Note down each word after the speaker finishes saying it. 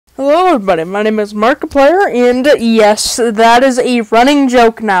Hello everybody, my name is Markiplier, and yes, that is a running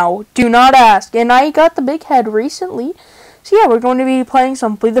joke now. Do not ask. And I got the big head recently. So yeah, we're going to be playing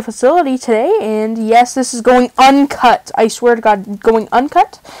some Flee the Facility today, and yes, this is going uncut. I swear to God, going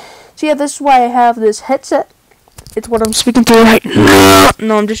uncut. So yeah, this is why I have this headset. It's what I'm speaking through right now.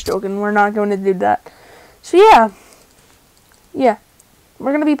 No, I'm just joking. We're not going to do that. So yeah,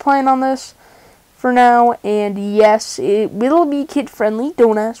 we're going to be playing on this for now, and yes, it will be kid friendly,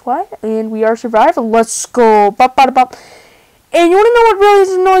 don't ask why, and we are survival. Let's go. Bop, bop, bop. And you want to know what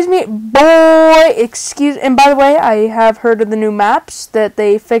really annoys me? And by the way, I have heard of the new maps that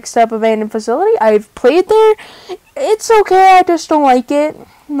they fixed up Abandoned Facility. I've played there. It's okay, I just don't like it.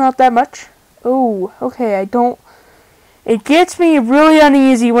 Not that much. Oh, okay, it gets me really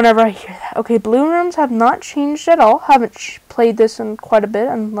uneasy whenever I hear that. Okay, balloon rooms have not changed at all. Haven't played this in quite a bit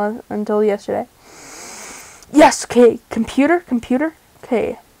until yesterday. Yes, okay, computer,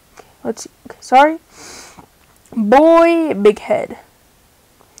 okay, let's see, okay, sorry, boy, big head,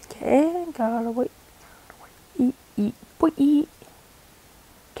 okay, gotta wait, eat,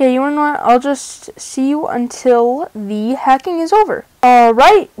 okay, you wanna know what, I'll just see you until the hacking is over.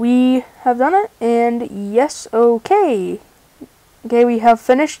 Alright, we have done it, and yes, okay, we have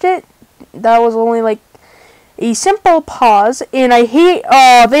finished it. That was only like a simple pause, and I hate,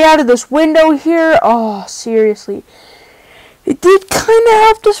 they added this window here. Oh, seriously. It did kind of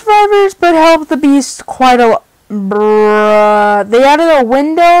help the survivors, but helped the beast quite a lot. Bruh. They added a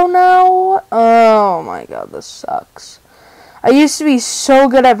window now? Oh my god, this sucks. I used to be so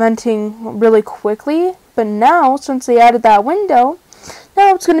good at venting really quickly, but now, since they added that window,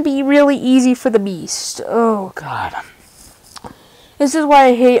 now it's going to be really easy for the beast. Oh god. This is why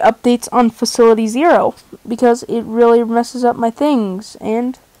I hate updates on Facility 0, because it really messes up my things,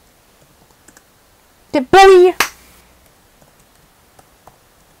 and get Billy!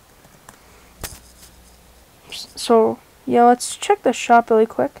 So, yeah, let's check the shop really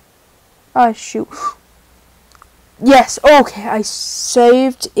quick. Ah, shoot. Yes, okay, I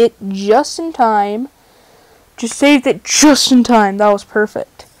saved it just in time. That was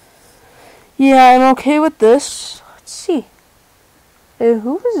perfect. Yeah, I'm okay with this. Let's see.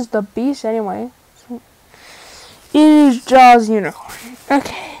 Who is the beast anyway? It is Jaws Unicorn.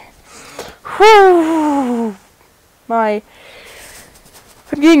 Okay. Whew. I'm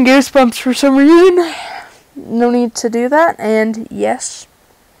getting goosebumps for some reason. No need to do that. And yes.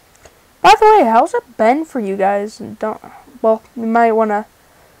 By the way, how's it been for you guys? You might wanna,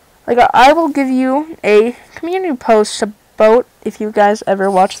 I will give you a community post about if you guys ever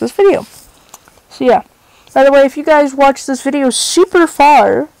watch this video. So yeah. By the way, if you guys watch this video super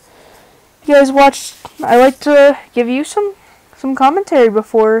far, I like to give you some commentary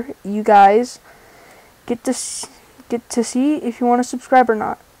before you guys get to see if you want to subscribe or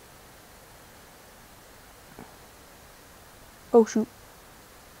not. Oh shoot.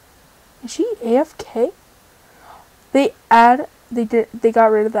 Is she AFK? They got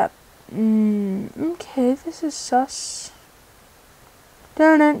rid of that. Okay, this is sus.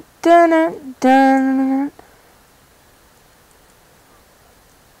 Dun dun dun.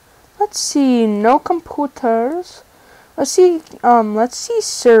 Let's see, no computers. Let's see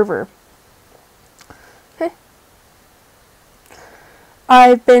server. Okay.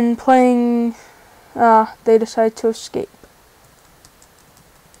 I've been playing, they decide to escape.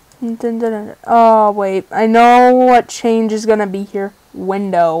 Oh, wait, I know what change is gonna be here.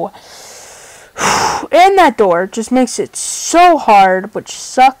 Window. And that door just makes it so hard, which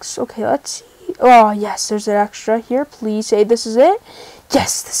sucks. Okay, let's see. Oh, yes, there's an extra here. Please say this is it.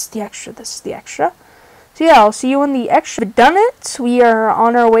 Yes, this is the extra. So yeah, I'll see you in the extra. We've done it. We are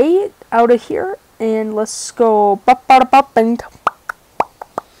on our way out of here, and let's go.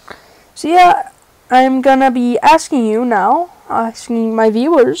 So yeah, I'm gonna be asking my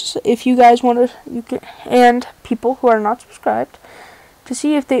viewers, if you guys want to, and people who are not subscribed, to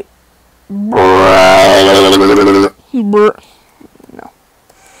see if they. No.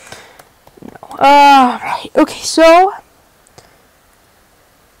 Right. Okay, so.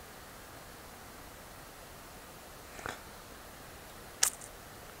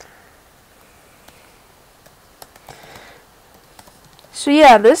 So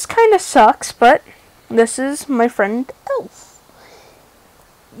yeah, this kind of sucks, but this is my friend Elf.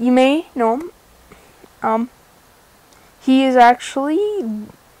 You may know him. He is actually,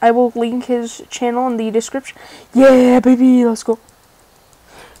 I will link his channel in the description. Yeah, baby, let's go.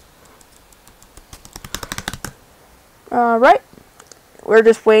 Alright. We're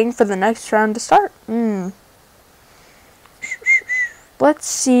just waiting for the next round to start. Let's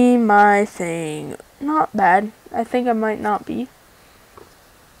see my thing. Not bad. I think I might not be.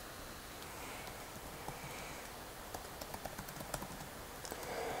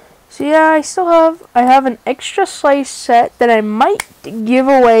 So yeah, I have an extra slice set that I might give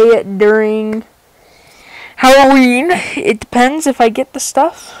away during Halloween. It depends if I get the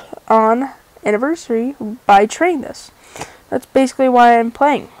stuff on anniversary by trading this. That's basically why I'm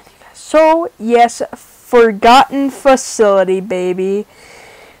playing. So yes, Forgotten Facility, baby.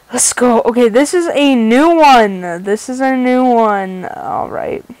 Let's go. Okay, this is a new one. All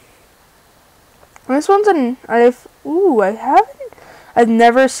right. This one's I've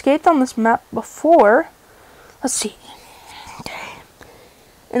never escaped on this map before. Let's see. Okay.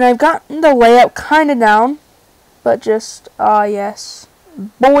 And I've gotten the layout kind of down, but just yes.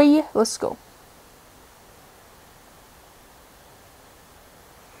 Boy, let's go.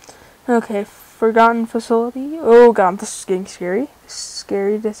 Okay, Forgotten Facility. Oh god, this is getting scary.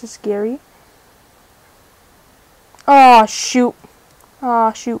 This is scary. Oh shoot.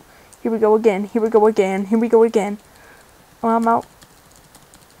 Oh shoot. Here we go again. Oh, I'm out.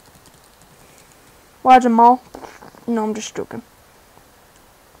 Watch them all. No, I'm just joking.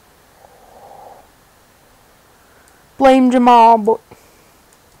 Blame Jamal, but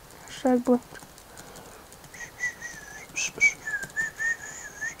hashtag blame.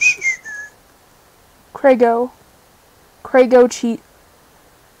 Craigo cheat.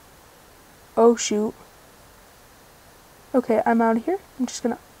 Oh shoot. Okay, I'm out of here. I'm just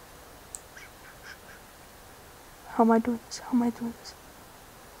gonna. How am I doing this?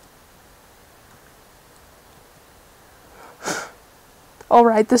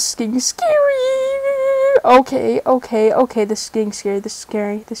 Alright, this is getting scary. Okay. This is getting scary. This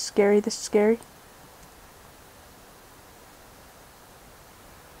is scary.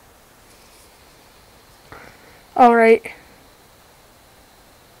 Alright.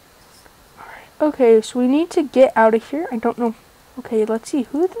 Okay, so we need to get out of here. I don't know. Okay, let's see.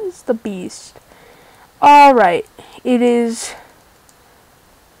 Who is the beast? Alright. It is...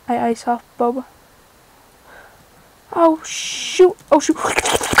 I saw Boba. Oh, shoot. Oh!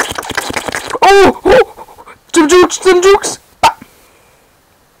 Some jukes! Ah.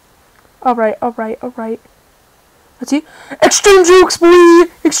 Alright. Let's see. Extreme jukes, boy!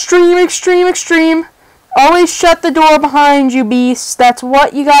 Extreme. Always shut the door behind you, beast. That's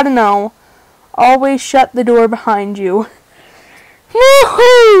what you gotta know. Always shut the door behind you.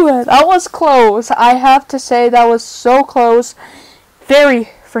 Woohoo! That was close. I have to say that was so close. Very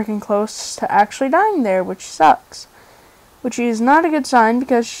freaking close to actually dying there, which sucks. Which is not a good sign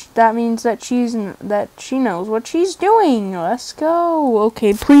because that means that she knows what she's doing. Let's go.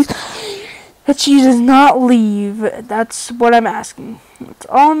 Okay, please. That she does not leave. That's what I'm asking. That's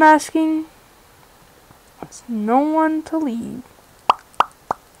all I'm asking. There's no one to leave.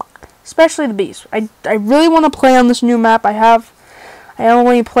 Especially the beast. I really want to play on this new map. I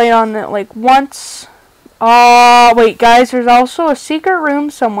only played on it like once. Wait, guys, there's also a secret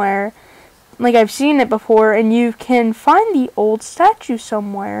room somewhere. Like, I've seen it before, and you can find the old statue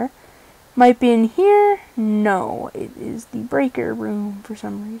somewhere. Might be in here. No, it is the breaker room for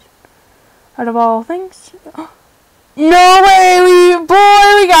some reason. Out of all things. No way! We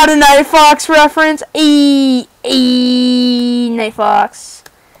got a Night Fox reference. Night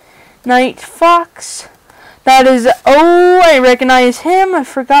Fox. That is, I recognize him. I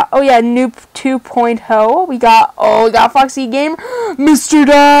forgot. Oh yeah, Noob 2.0. We got Foxy Gamer. Mr.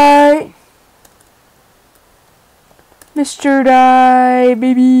 Die,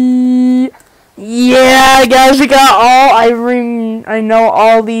 baby. Yeah, guys, we got I know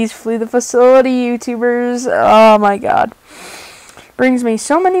all these Flee the Facility YouTubers. Oh my god. Brings me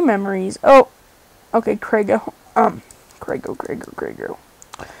so many memories. Oh, okay, Craigo. Craigo.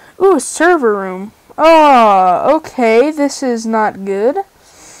 Ooh, server room. Oh, okay, this is not good.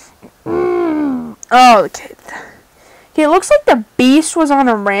 Oh, okay. Okay, it looks like the beast was on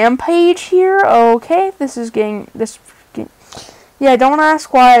a rampage here. Okay, yeah, don't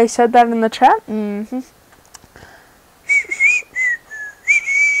ask why I said that in the chat.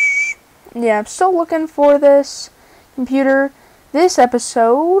 Yeah, I'm still looking for this computer. This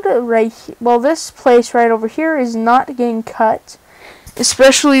episode right here, well, this place right over here is not getting cut.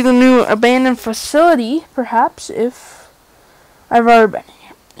 Especially the new abandoned facility, perhaps, if I've already been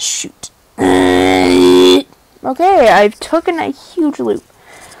here. Shoot. Okay, I've taken a huge loop.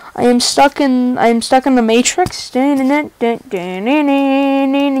 I am stuck in the Matrix.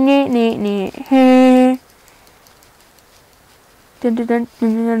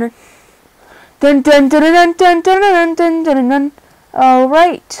 All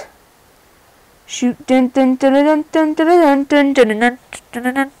right. Shoot.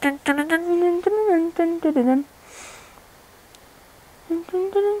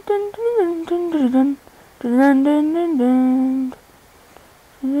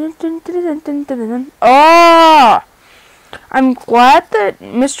 Oh! I'm glad that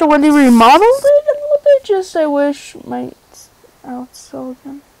Mr. Wendy remodeled it a little bit. Just I wish my out so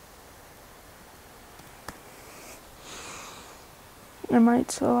again. I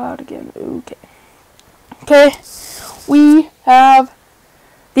might slow out again. Okay. Okay. We have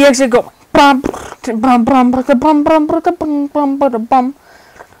the exit going. Yeah,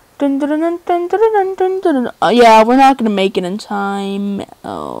 we're not gonna make it in time.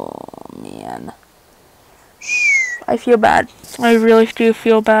 Oh man. I feel bad. I really do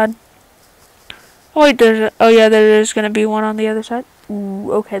feel bad. Oh wait, oh yeah, there is gonna be one on the other side.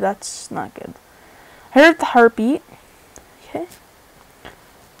 Ooh, okay, that's not good. I heard the heartbeat. Okay.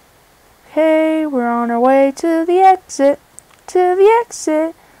 Okay, we're on our way to the exit. To the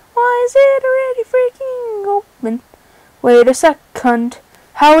exit. Why is it already freaking open? Wait a second.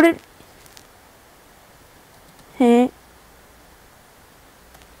 How did... Hey.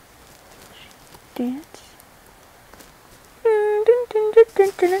 Dance.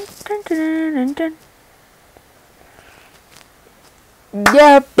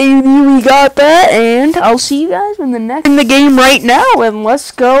 Yeah, baby, we got that, and I'll see you guys in the game right now, and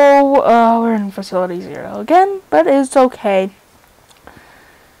let's go. We're in Facility 0 again, but it's okay.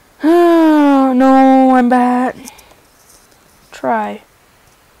 No, I'm bad. Try.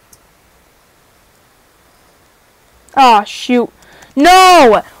 Ah, shoot.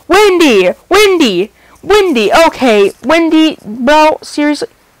 No! Wendy! Okay, Wendy, bro, seriously.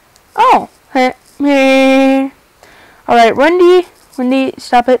 Oh, hey. Alright, Wendy,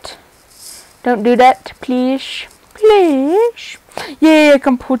 stop it. Don't do that, please. Please. Yeah,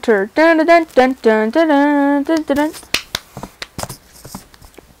 computer. Dun dun dun dun dun dun dun dun dun.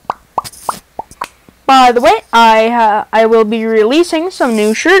 By the way, I will be releasing some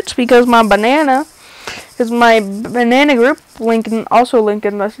new shirts because my banana group, also linked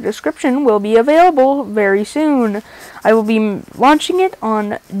in the description, will be available very soon. I will be launching it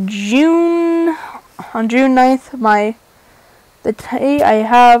on June 9th. The day I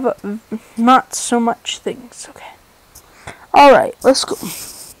have not so much things. Okay. Alright, let's go.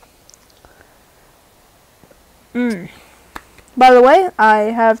 By the way,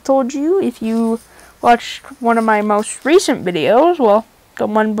 I have told you, if you watched one of my most recent videos, well, the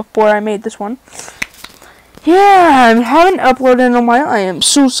one before I made this one. Yeah, I haven't uploaded in a while. I am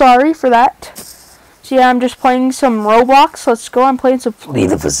so sorry for that. So yeah, I'm just playing some Roblox. Let's go. I'm playing some Flee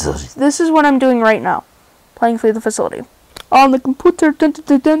the Facility. This is what I'm doing right now. Playing Flee the Facility. On the computer. Dun,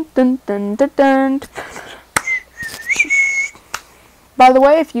 dun, dun, dun, dun, dun, dun. By the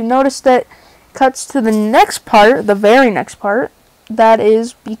way, if you notice that cuts to the next part, the very next part, that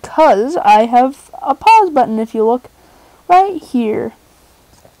is because I have a pause button. If you look right here.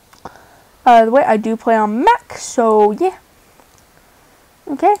 By the way, I do play on Mac, so yeah.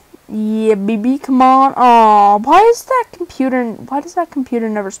 Okay. Yeah, baby, come on. Aw, why does that computer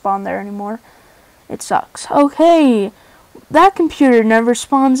never spawn there anymore? It sucks. Okay. That computer never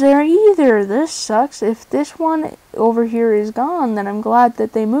spawns there either. This sucks. If this one over here is gone, then I'm glad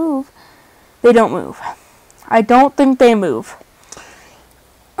that they move. They don't move. I don't think they move.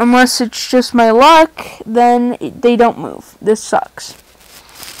 Unless it's just my luck, then they don't move. This sucks.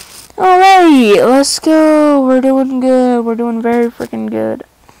 Alright, let's go. We're doing good. We're doing very freaking good.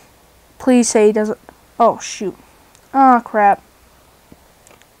 Please say he doesn't. Oh, shoot. Oh, crap.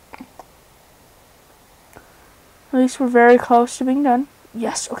 At least we're very close to being done.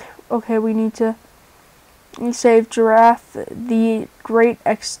 Yes, okay. Okay, we need to... We save Giraffe the Great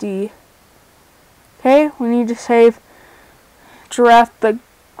XD. Okay, we need to save Giraffe the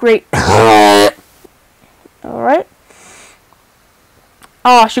Great... Alright.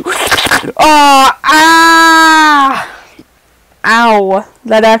 Oh, shoot. Oh, ah! Ow.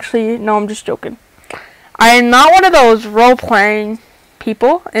 That actually... No, I'm just joking. I am not one of those role-playing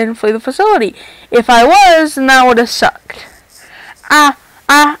people in Flee the Facility. If I was, then that would have sucked.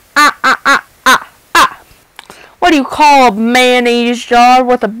 What do you call a mayonnaise jar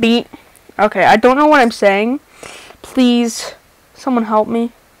with a beat? Okay, I don't know what I'm saying. Please, someone help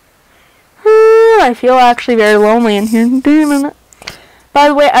me. I feel actually very lonely in here. By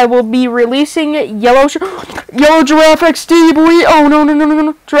the way, I will be releasing Yellow Giraffe XD, boy. Oh, no.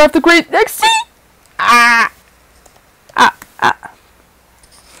 Giraffe the Great XD.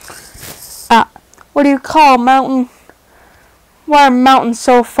 What do you call mountain? Why are mountains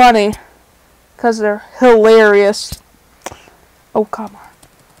so funny? Because they're hilarious. Oh, come on.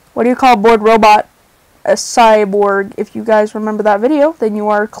 What do you call board robot? A cyborg. If you guys remember that video, then you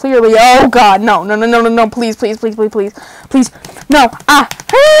are clearly... Oh, God. No. Please. Please. No.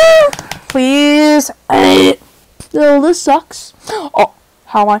 Please. No, this sucks. Oh.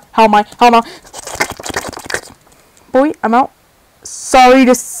 How am I? Boy, I'm out. Sorry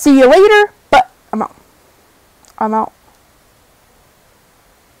to see you later, but I'm out. I'm out.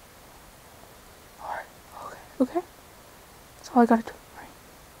 Alright, okay. That's all I gotta do. Right.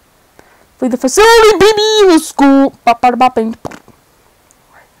 Flee the facility, baby! Let's go! Bop-bada-bopping.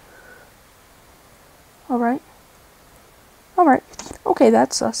 Alright. Alright. Okay,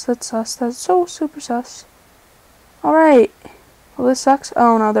 that's sus. That's sus. That's so super sus. Alright. Well, this sucks.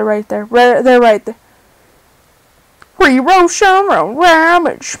 Oh, no, they're right there. They're right there. Rerotion,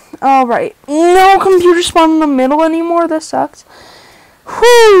 damage. Alright. No computer spawn in the middle anymore. This sucks.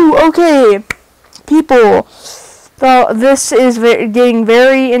 Whew. Okay. People. This is getting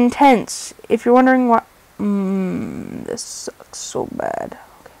very intense. If you're wondering what... this sucks so bad.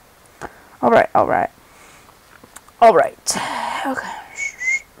 Okay. Alright. Okay.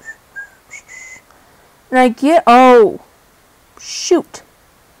 And I get... Oh. Shoot.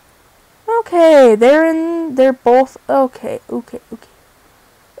 Okay, they're both... Okay.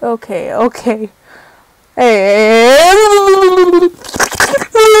 Hey.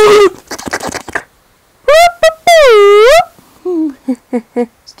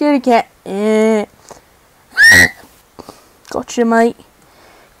 Scaredy cat. Gotcha, mate.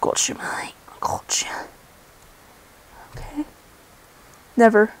 Gotcha. Okay.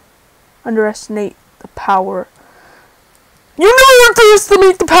 Never underestimate the power. You never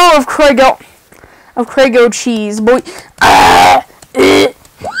underestimate the power of Craigo cheese, boy.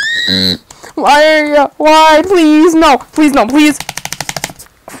 Why? Please, no. Please.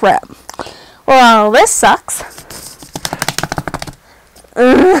 Crap. Well, this sucks.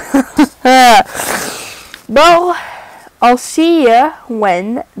 Well, I'll see ya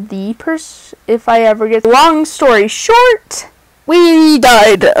when if I ever get... Long story short, we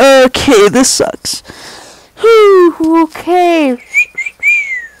died. Okay, this sucks. Okay.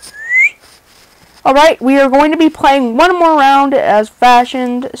 Alright, we are going to be playing one more round as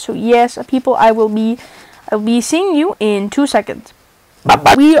fashioned. So yes, people, I will be seeing you in 2 seconds.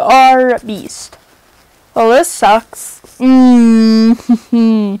 Bye-bye. We are beast. Well, this sucks.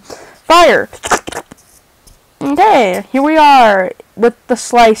 Fire. Okay, here we are with the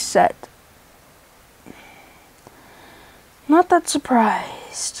slice set. Not that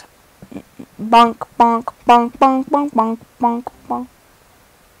surprised. Bonk, bonk, bonk, bonk, bonk, bonk, bonk, bonk.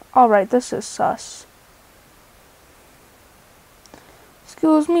 Alright, this is sus.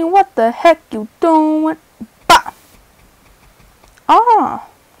 Excuse me, what the heck you doing? Bah! Ah,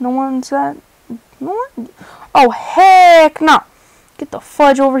 no one's that. No one? Oh, heck no. Get the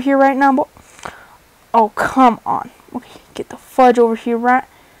fudge over here right now, boy. Oh, come on. Okay, get the fudge over here right.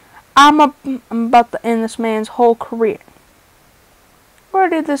 I'm about to end this man's whole career. Where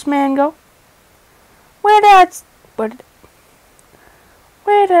did this man go? Where did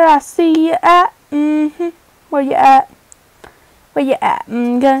I see you at? Where you at?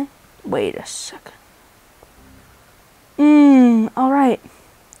 Okay. Wait a second. Alright.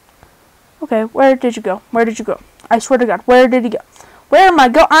 Okay, where did you go? I swear to God, where did he go? Where am I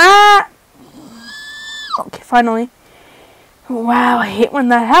going? Ah! Okay, finally. Wow, I hate when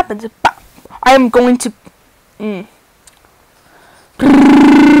that happens. I am going to... Move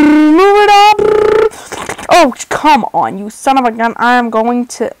it up! Oh, come on, you son of a gun. I am going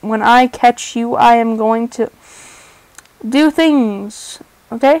to... When I catch you, I am going to... do things.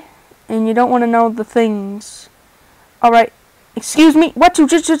 Okay? And you don't want to know the things. Alright. Excuse me. What you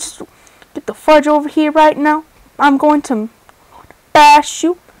just... Get the fudge over here right now. I'm going to... bash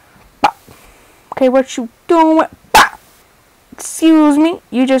you. Bah. Okay, what you doing? Bah. Excuse me.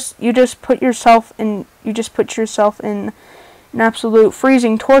 You just put yourself in an absolute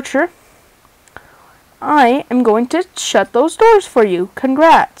freezing torture. I am going to shut those doors for you.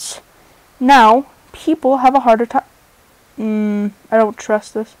 Congrats. Now, people have a harder time. I don't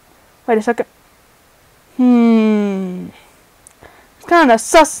trust this. Wait a second. It's kinda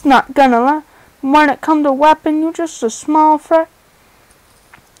sus, not gonna lie. When it comes to weapon, you're just a small fry.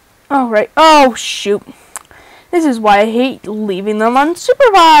 Alright. Oh, shoot. This is why I hate leaving them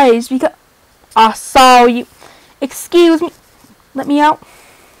unsupervised, because I saw you. Excuse me. Let me out.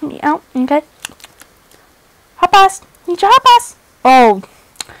 Okay. Hop pass. Need your hop pass. Oh.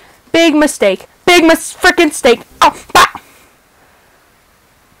 Big mistake. Frickin' mistake. Oh, bah.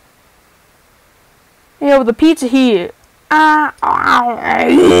 Yo, the pizza here.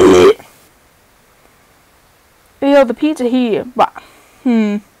 Yo, the pizza here. Bah.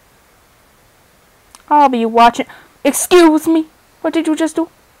 I'll be watching. Excuse me. What did you just do?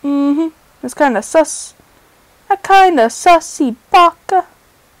 It's kinda sus. A kinda sussy baka.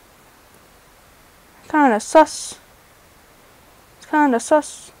 Kinda sus. It's kinda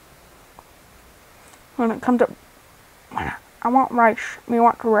sus. When it comes to, I want rice. I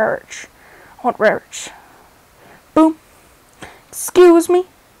want rarich. I want rarich. Boom. Excuse me.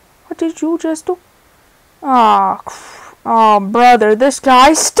 What did you just do? Oh, brother, this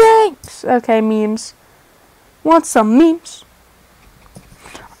guy stinks. Okay, memes. Want some memes?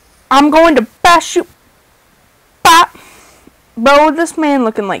 I'm going to bash you. Bop. Bro, this man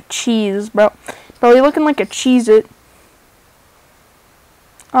looking like cheese, bro. Bro, he looking like a Cheez-It.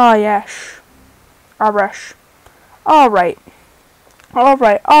 Oh, yes. Alright. Alright.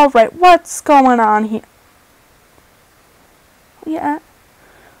 Alright, alright. What's going on here? Where you at?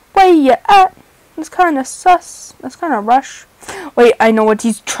 Where you at? That's kind of sus. That's kind of rush. Wait, I know what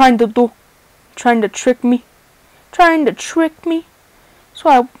he's trying to do. Trying to trick me. Trying to trick me.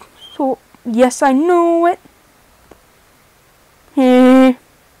 So, yes, I knew it.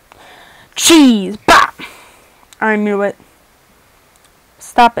 Cheese. Bop. I knew it.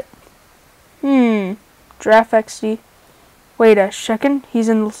 Stop it. Draft XD. Wait a second. He's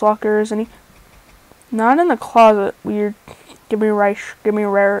in the locker, isn't he? Not in the closet. Weird. Give me rice. Give me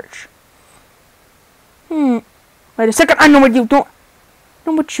rarich. Wait a second. I know what you're doing. I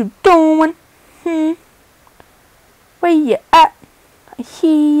know what you're doing. Where you at? I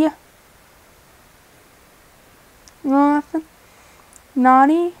hear ya. Nothing.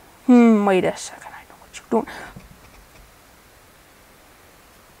 Naughty. Wait a second. I know what you're doing.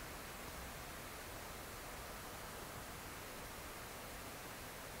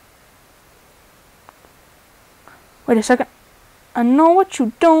 Wait a second. I know what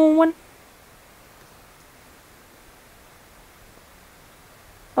you're doing.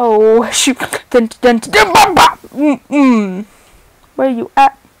 Oh, shoot. Where you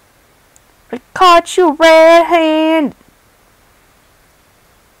at? I caught you red-handed.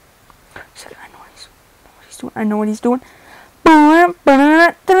 I know what he's doing. I know what he's doing.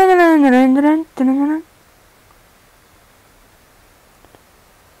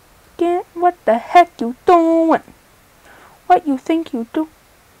 What the heck you doing? What you think you do?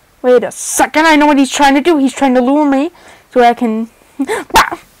 Wait a second. I know what he's trying to do. He's trying to lure me so I can...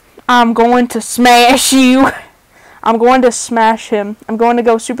 I'm going to smash you. I'm going to smash him. I'm going to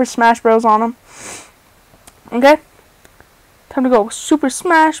go Super Smash Bros on him. Okay? Time to go Super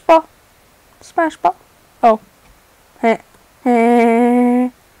Smash Ball. Smash Ball. Oh.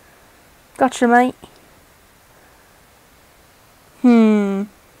 Gotcha, mate.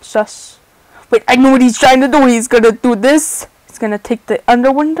 Sus. Wait, I know what he's trying to do. He's gonna do this. He's gonna take the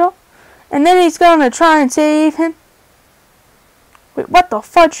under window. And then he's gonna try and save him. Wait, what the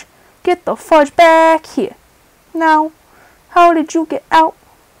fudge? Get the fudge back here. Now, how did you get out?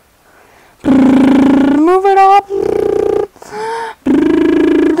 Move it up.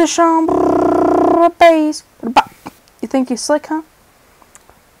 The chambre base. You think you're slick, huh?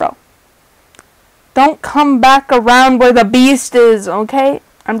 Bro. Don't come back around where the beast is, okay?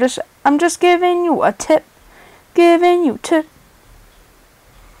 I'm just giving you a tip. Giving you tip.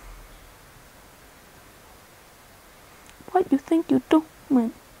 What you think you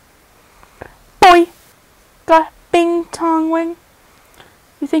doing? Boy, got bing tong wing.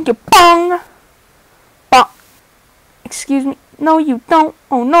 You think you bong? Bong. Excuse me. No, you don't.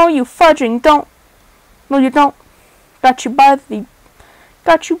 Oh no, you fudging don't. No, you don't. Got you by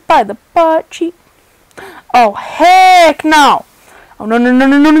the butt cheek. Oh heck no. Oh no no no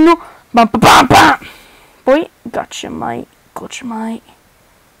no no no no. Bum bum bum bum. Boy, gotcha, mate. Gotcha, mate.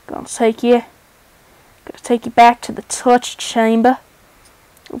 Gonna take you back to the touch chamber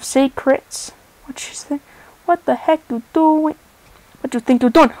of secrets. What you think? What the heck you doing? What you think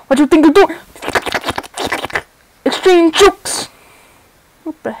you're doing? What you think you're doing? Extreme jukes.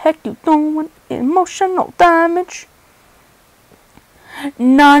 What the heck you doing? Emotional damage.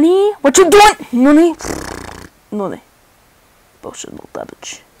 Nani? What you doing? Nani? Nani? Emotional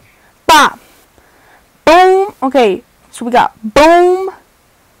damage. Bam. Boom. Okay, so we got boom.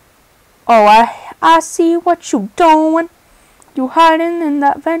 Oh, I see what you doing. You hiding in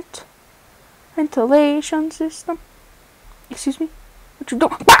that ventilation system. Excuse me. What you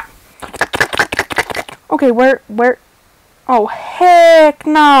doing? Bah! Okay, where? Oh heck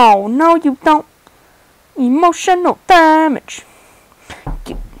no! No, you don't. Emotional damage.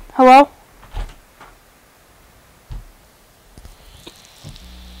 Hello?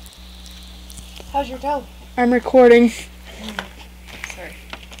 How's your toe? I'm recording. Sorry.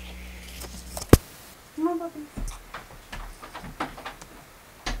 No, puppy.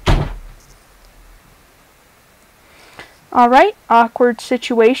 Alright, awkward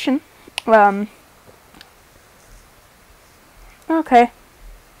situation. Okay.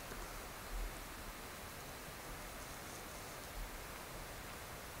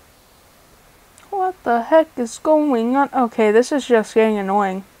 the heck is going on? Okay, this is just getting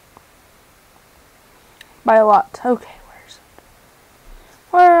annoying. By a lot. Okay, where is it?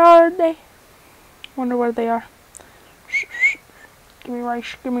 Where are they? Wonder where they are. Give me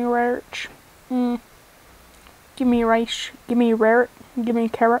rice, give me carrots. Give me rice, give me carrot, give me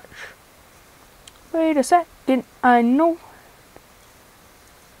carrots. Wait a second, I know.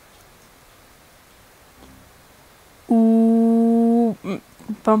 Ooh,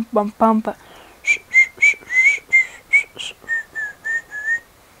 bump, bump, bump.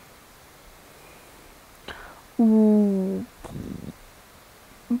 Ooh,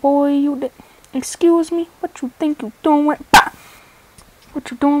 boy, you did. Excuse me, what you think you doing? Bah! What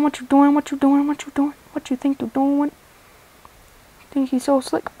you doing? What you doing? What you doing? What you doing? What you think you doing? Think he's so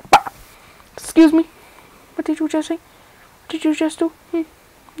slick? Bah! Excuse me, what did you just say? What did you just do?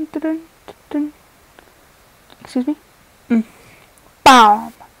 Excuse me.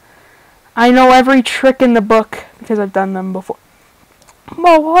 Bam! I know every trick in the book because I've done them before.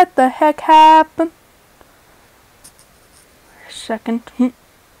 Well, what the heck happened? Second.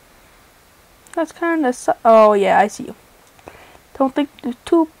 That's kind of oh yeah, I see you. Don't think you're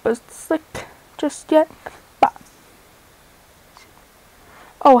too slick just yet. Bah.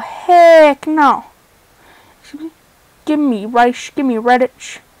 Oh heck no! Give me rice, give me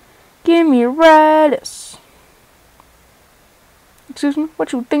radish, give me lettuce. Excuse me,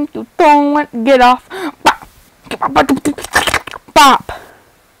 what you think you doing? Get off! Bop. Bop.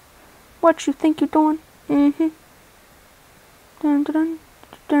 What you think you doing? Dun dun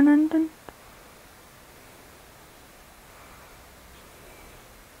dun dun dun.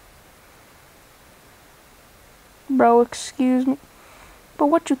 Bro, excuse me, but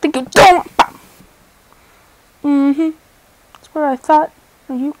what you think you doing? Bop. That's what I thought.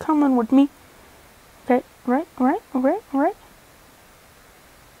 Are you coming with me? Okay, right. Alright.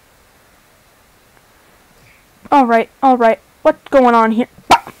 What's going on here?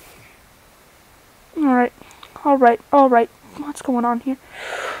 Bah! Alright. What's going on here?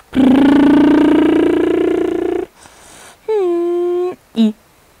 E.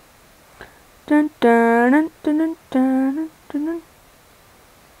 Dun dun dun dun dun dun.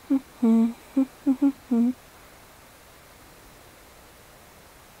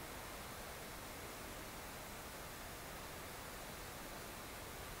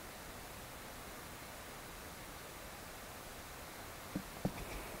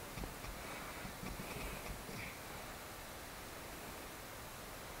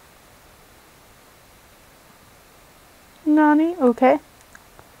 Nani? Okay.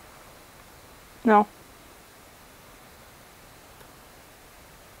 No.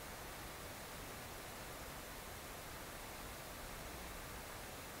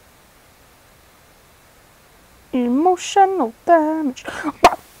 Emotional damage.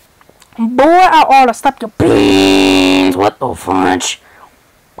 Boy, I ought to stop your beans. What the fudge?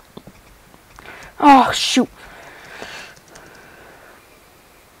 Oh, shoot.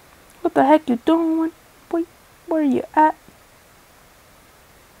 What the heck you doing? Boy, where you at?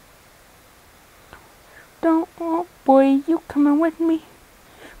 Don't, oh boy, you coming with me?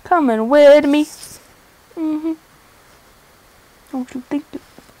 Coming with me? Don't you think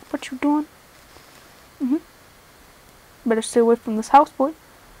what you doing? Better stay away from this house, boy.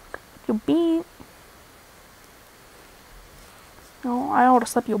 You beat. No, I ought to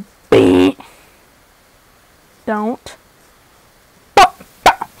slap your beat. Don't.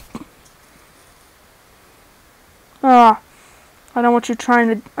 Ah, I know what you're trying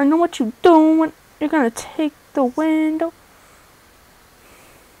to. I know what you're doing. You're gonna take the window.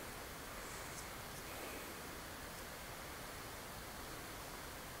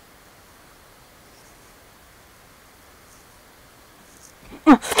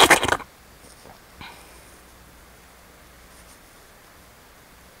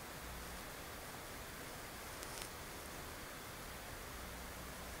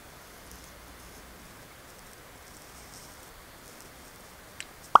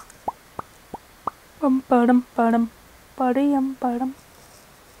 Ba-dum, ba-dum, ba-dum, ba-dum.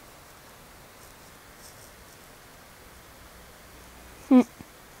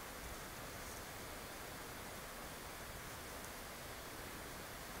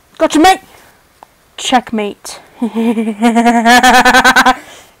 Gotcha, mate! Checkmate.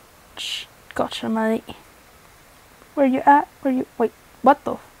 Gotcha, mate. Where you at? Wait, what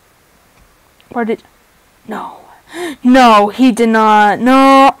the? Where did... No. No, he did not.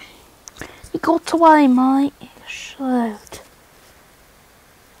 No. You got away, mate. Shoot.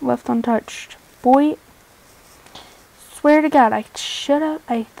 Left untouched. Boy. Swear to God, I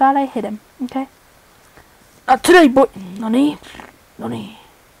thought I hit him. Okay? Not today, boy. Nani?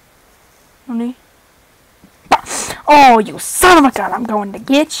 Oh, you son of a gun! I'm going to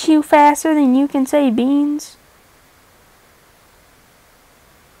get you faster than you can say beans.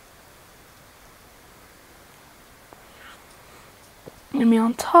 Gonna be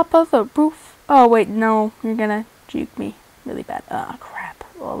on top of a roof. Oh wait, no, you're gonna juke me really bad. Ah, crap.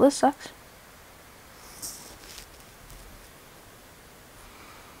 Well, this sucks.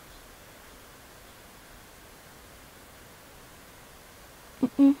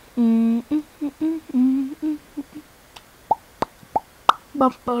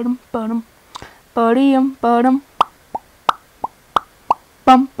 Bum bum bum bum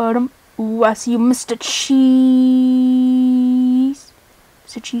bum bum. Ooh, I see you, Mr. Cheese.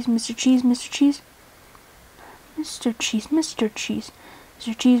 Mr. Cheese, Mr. Cheese, Mr. Cheese. Mr. Cheese, Mr. Cheese.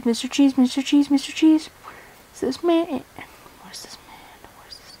 Mr. Cheese, Mr. Cheese, Mr. Cheese, Mr. Cheese. Where's this man? Where's this man?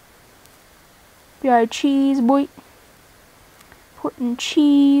 Where's this? Yeah, cheese, boy. Putting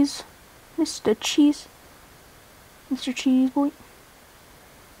cheese. Mr. Cheese. Mr. Cheese, boy.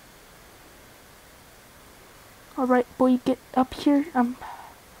 Alright, boy, get up here. I'm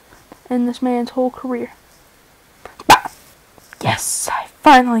in this man's whole career. Bah! Yes, I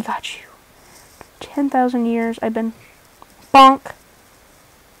finally got you. 10,000 years I've been bonk.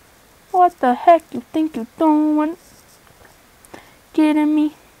 What the heck you think you doing? Getting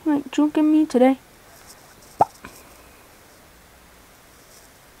me, like juking me today. Bah.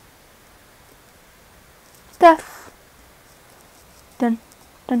 Death. Dun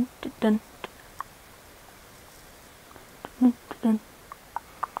dun dun dun. Dun dun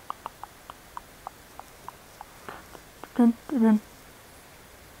dun dun.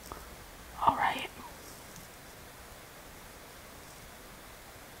 Alright.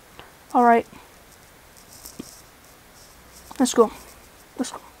 Alright. Let's go.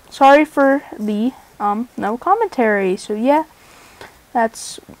 Let's go. Sorry for the no commentary. So yeah,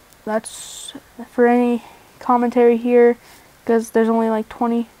 that's for any commentary here, because there's only like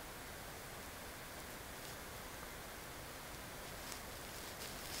 20.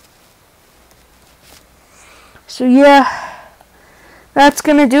 So yeah, that's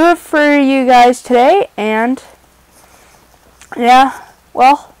gonna do it for you guys today, and yeah,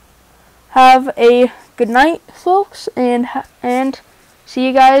 well, have a good night, folks, and see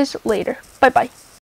you guys later. Bye bye.